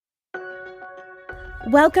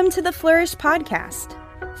Welcome to the Flourish Podcast.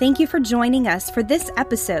 Thank you for joining us for this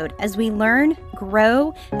episode as we learn,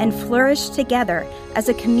 grow, and flourish together as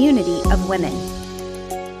a community of women.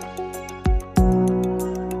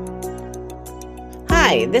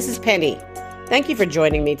 Hi, this is Penny. Thank you for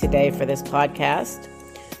joining me today for this podcast.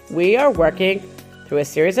 We are working through a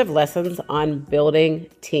series of lessons on building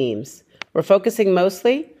teams. We're focusing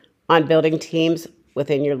mostly on building teams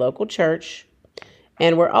within your local church,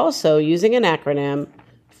 and we're also using an acronym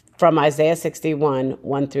from Isaiah 61,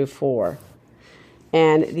 1 through 4.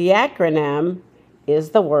 And the acronym is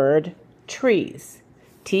the word trees,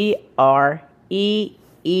 T-R-E-E-S.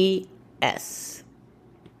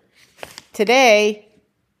 Today,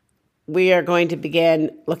 we are going to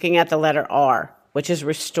begin looking at the letter R, which is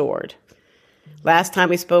restored. Last time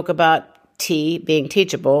we spoke about T being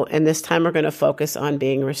teachable, and this time we're going to focus on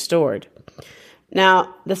being restored.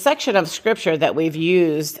 Now, the section of scripture that we've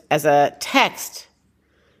used as a text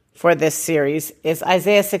for this series is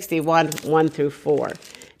Isaiah 61, 1 through 4.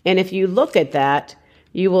 And if you look at that,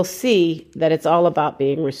 you will see that it's all about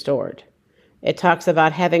being restored. It talks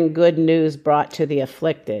about having good news brought to the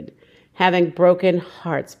afflicted, having broken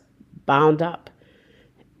hearts bound up,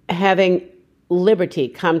 having liberty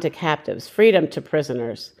come to captives, freedom to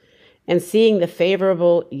prisoners, and seeing the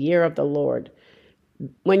favorable year of the Lord.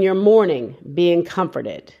 When you're mourning, being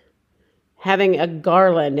comforted, having a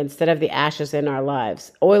garland instead of the ashes in our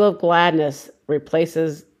lives. Oil of gladness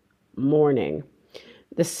replaces mourning.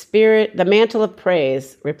 The mantle of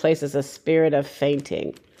praise replaces a spirit of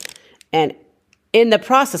fainting. And in the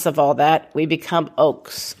process of all that, we become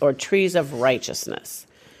oaks or trees of righteousness.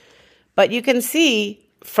 But you can see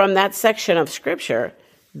from that section of scripture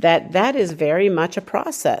that that is very much a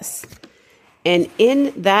process. And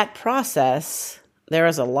in that process, there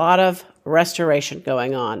is a lot of restoration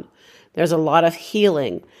going on. There's a lot of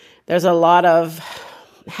healing. There's a lot of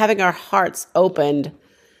having our hearts opened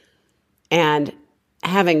and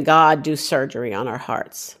having God do surgery on our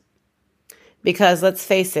hearts. Because let's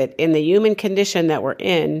face it, in the human condition that we're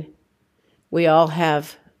in, we all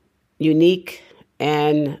have unique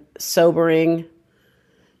and sobering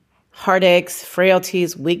heartaches,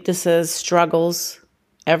 frailties, weaknesses, struggles,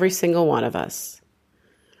 every single one of us.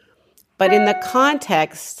 But in the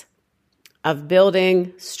context of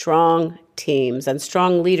building strong teams and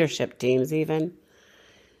strong leadership teams even,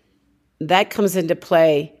 that comes into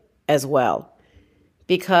play as well.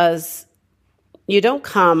 Because you don't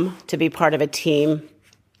come to be part of a team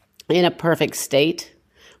in a perfect state.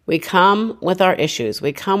 We come with our issues.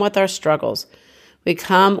 We come with our struggles. We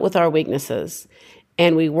come with our weaknesses.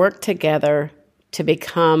 And we work together to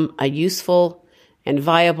become a useful and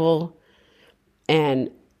viable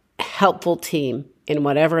and helpful team in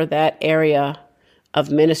whatever that area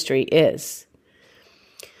of ministry is.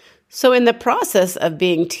 So in the process of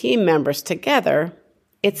being team members together,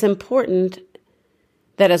 it's important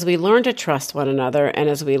that as we learn to trust one another and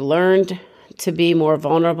as we learn to be more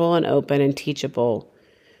vulnerable and open and teachable,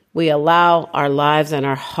 we allow our lives and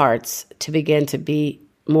our hearts to begin to be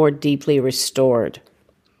more deeply restored.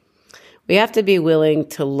 We have to be willing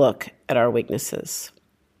to look at our weaknesses.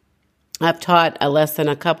 I've taught a lesson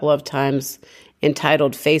a couple of times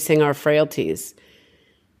entitled Facing Our Frailties.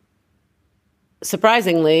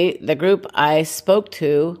 Surprisingly, the group I spoke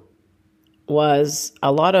to was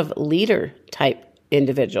a lot of leader-type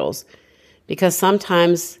individuals, because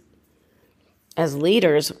sometimes as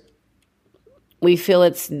leaders, we feel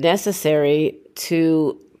it's necessary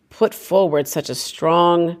to put forward such a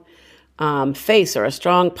strong face or a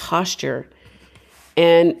strong posture.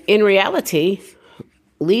 And in reality,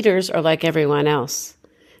 leaders are like everyone else.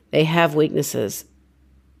 They have weaknesses.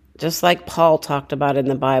 Just like Paul talked about in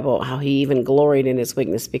the Bible, how he even gloried in his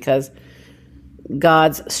weakness because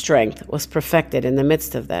God's strength was perfected in the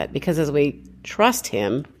midst of that. Because as we trust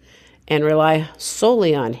him and rely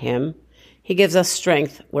solely on him, he gives us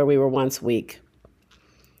strength where we were once weak.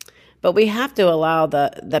 But we have to allow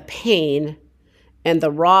the pain and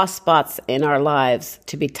the raw spots in our lives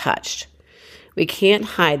to be touched. We can't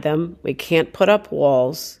hide them. We can't put up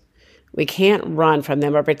walls. We can't run from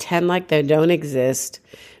them or pretend like they don't exist.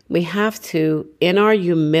 We have to, in our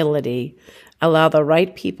humility, allow the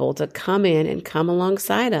right people to come in and come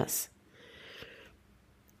alongside us.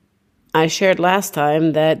 I shared last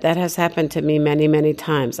time that has happened to me many, many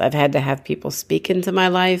times. I've had to have people speak into my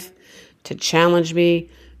life to challenge me,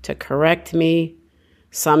 to correct me.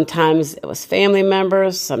 Sometimes it was family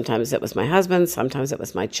members. Sometimes it was my husband. Sometimes it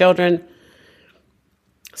was my children.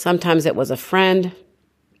 Sometimes it was a friend.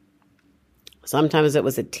 Sometimes it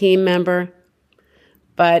was a team member.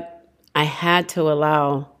 But I had to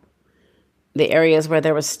allow the areas where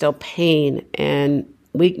there was still pain and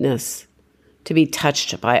weakness to be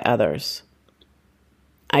touched by others.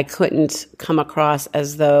 I couldn't come across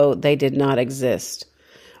as though they did not exist,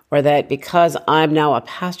 or that because I'm now a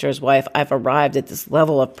pastor's wife, I've arrived at this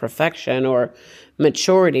level of perfection or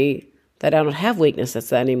maturity that I don't have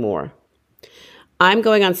weaknesses anymore. I'm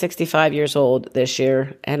going on 65 years old this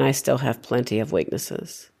year, and I still have plenty of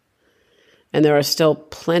weaknesses. And there are still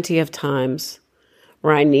plenty of times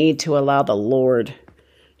where I need to allow the Lord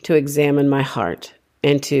to examine my heart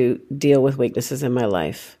and to deal with weaknesses in my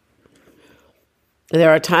life. There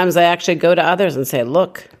are times I actually go to others and say,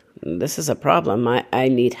 look, this is a problem. I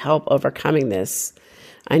need help overcoming this.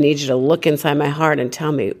 I need you to look inside my heart and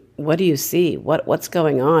tell me, what do you see? What's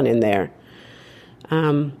going on in there?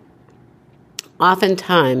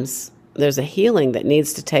 Oftentimes, there's a healing that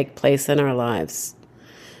needs to take place in our lives.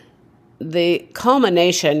 The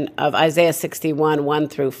culmination of Isaiah 61, 1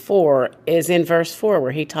 through 4 is in verse 4,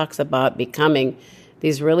 where he talks about becoming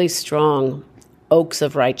these really strong oaks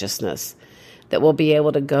of righteousness that will be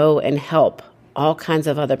able to go and help all kinds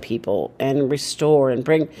of other people and restore and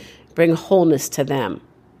bring wholeness to them.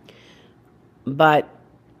 But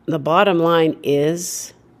the bottom line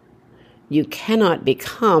is you cannot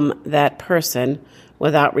become that person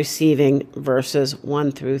without receiving verses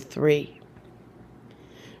 1 through 3.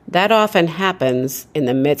 That often happens in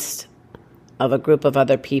the midst of a group of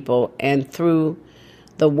other people and through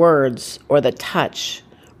the words or the touch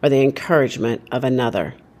or the encouragement of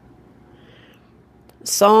another.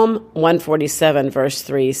 Psalm 147 verse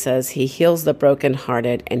 3 says, he heals the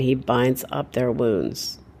brokenhearted and he binds up their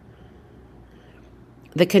wounds.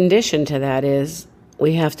 The condition to that is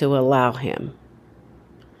we have to allow him.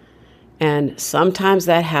 And sometimes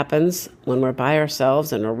that happens when we're by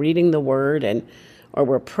ourselves and we're reading the word or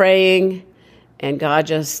we're praying and God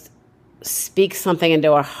just speaks something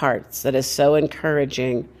into our hearts that is so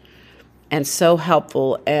encouraging and so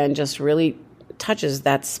helpful and just really touches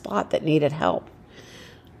that spot that needed help.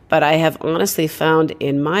 But I have honestly found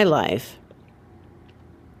in my life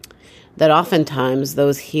that oftentimes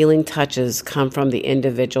those healing touches come from the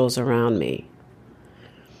individuals around me.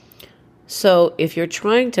 So if you're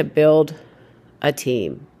trying to build a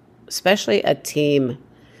team, especially a team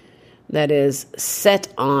that is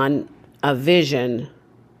set on a vision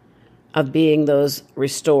of being those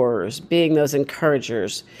restorers, being those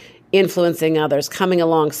encouragers, influencing others, coming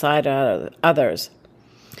alongside others,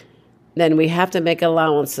 then we have to make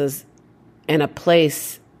allowances and a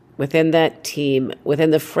place within that team,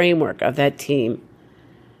 within the framework of that team,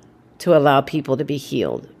 to allow people to be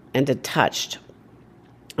healed and to touched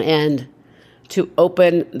and to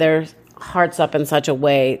open their hearts up in such a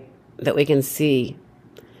way that we can see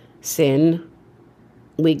sin,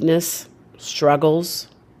 weakness, struggles,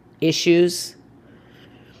 issues,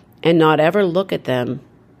 and not ever look at them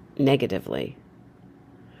negatively.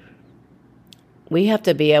 We have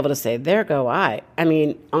to be able to say, there go I. I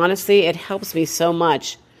mean, honestly, it helps me so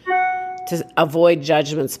much to avoid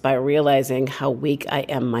judgments by realizing how weak I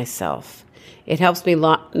am myself. It helps me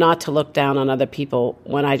not to look down on other people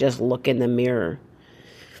when I just look in the mirror.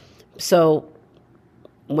 So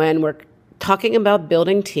when we're talking about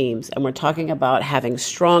building teams and we're talking about having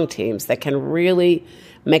strong teams that can really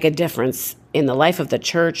make a difference in the life of the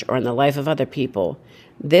church or in the life of other people,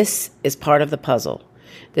 this is part of the puzzle.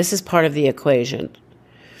 This is part of the equation.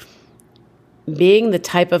 Being the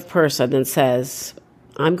type of person that says,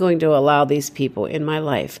 I'm going to allow these people in my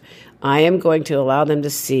life. I am going to allow them to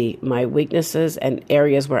see my weaknesses and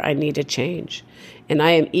areas where I need to change. And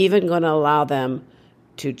I am even going to allow them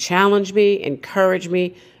to challenge me, encourage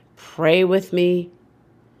me, pray with me.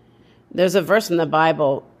 There's a verse in the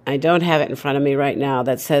Bible, I don't have it in front of me right now,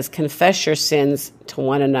 that says, confess your sins to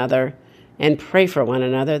one another and pray for one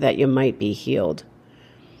another that you might be healed.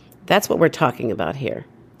 That's what we're talking about here.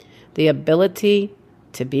 The ability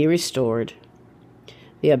to be restored,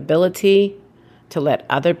 the ability to let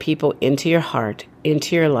other people into your heart,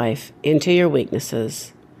 into your life, into your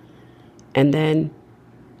weaknesses, and then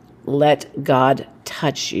let God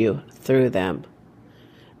touch you through them.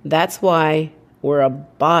 That's why we're a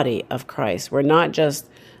body of Christ. We're not just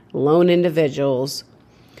lone individuals.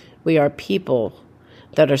 We are people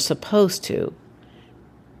that are supposed to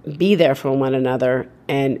be there for one another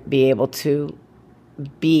and be able to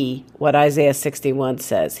be what Isaiah 61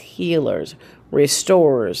 says, healers,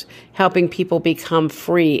 restorers, helping people become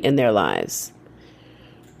free in their lives.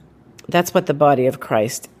 That's what the body of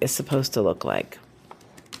Christ is supposed to look like.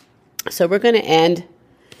 So we're going to end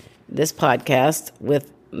this podcast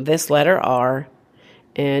with this letter R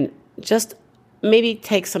and just maybe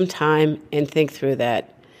take some time and think through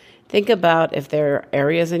that. Think about if there are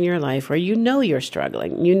areas in your life where you know you're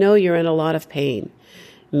struggling, you know you're in a lot of pain.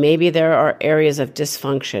 Maybe there are areas of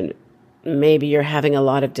dysfunction. Maybe you're having a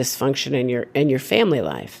lot of dysfunction in your family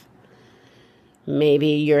life. Maybe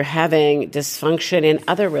you're having dysfunction in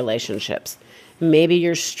other relationships. Maybe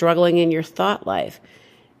you're struggling in your thought life.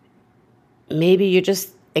 Maybe you're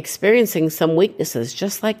just experiencing some weaknesses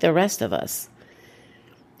just like the rest of us.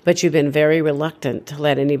 But you've been very reluctant to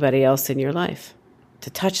let anybody else in your life to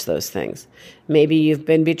touch those things. Maybe you've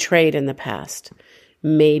been betrayed in the past.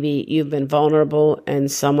 Maybe you've been vulnerable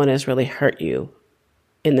and someone has really hurt you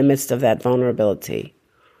in the midst of that vulnerability.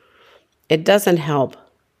 It doesn't help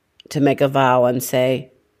to make a vow and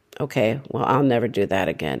say, okay, well, I'll never do that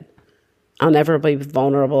again. I'll never be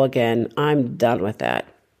vulnerable again. I'm done with that.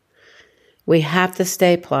 We have to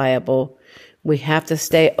stay pliable. We have to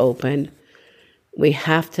stay open. We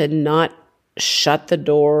have to not shut the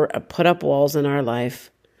door or put up walls in our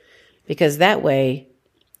life, because that way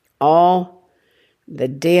all the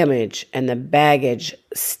damage and the baggage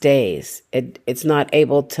stays. It's not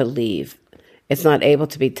able to leave. It's not able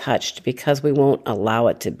to be touched because we won't allow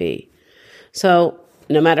it to be. So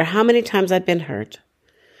no matter how many times I've been hurt,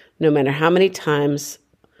 no matter how many times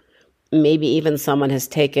maybe even someone has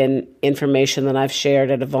taken information that I've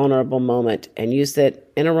shared at a vulnerable moment and used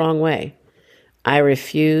it in a wrong way, I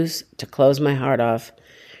refuse to close my heart off.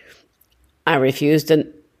 I refuse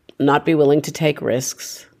to not be willing to take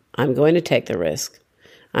risks. I'm going to take the risk.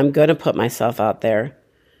 I'm going to put myself out there.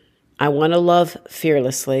 I want to love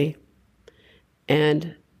fearlessly.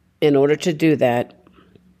 And in order to do that,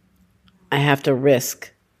 I have to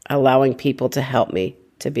risk allowing people to help me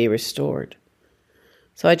to be restored.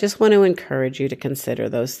 So I just want to encourage you to consider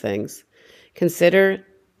those things. Consider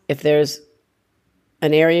if there's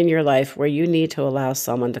an area in your life where you need to allow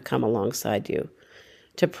someone to come alongside you,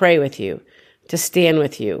 to pray with you, to stand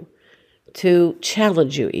with you, to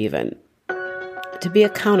challenge you even, to be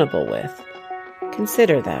accountable with.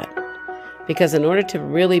 Consider that. Because in order to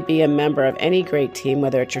really be a member of any great team,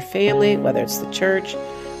 whether it's your family, whether it's the church,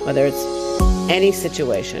 whether it's any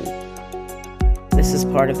situation, this is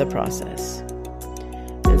part of the process.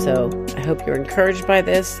 And so I hope you're encouraged by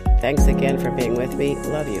this. Thanks again for being with me.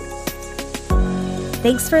 Love you.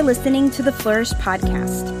 Thanks for listening to the Flourish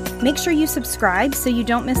podcast. Make sure you subscribe so you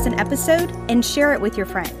don't miss an episode and share it with your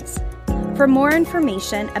friends. For more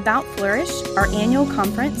information about Flourish, our annual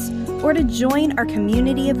conference, or to join our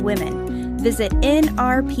community of women, visit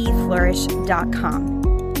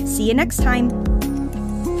nrpflourish.com. See you next time.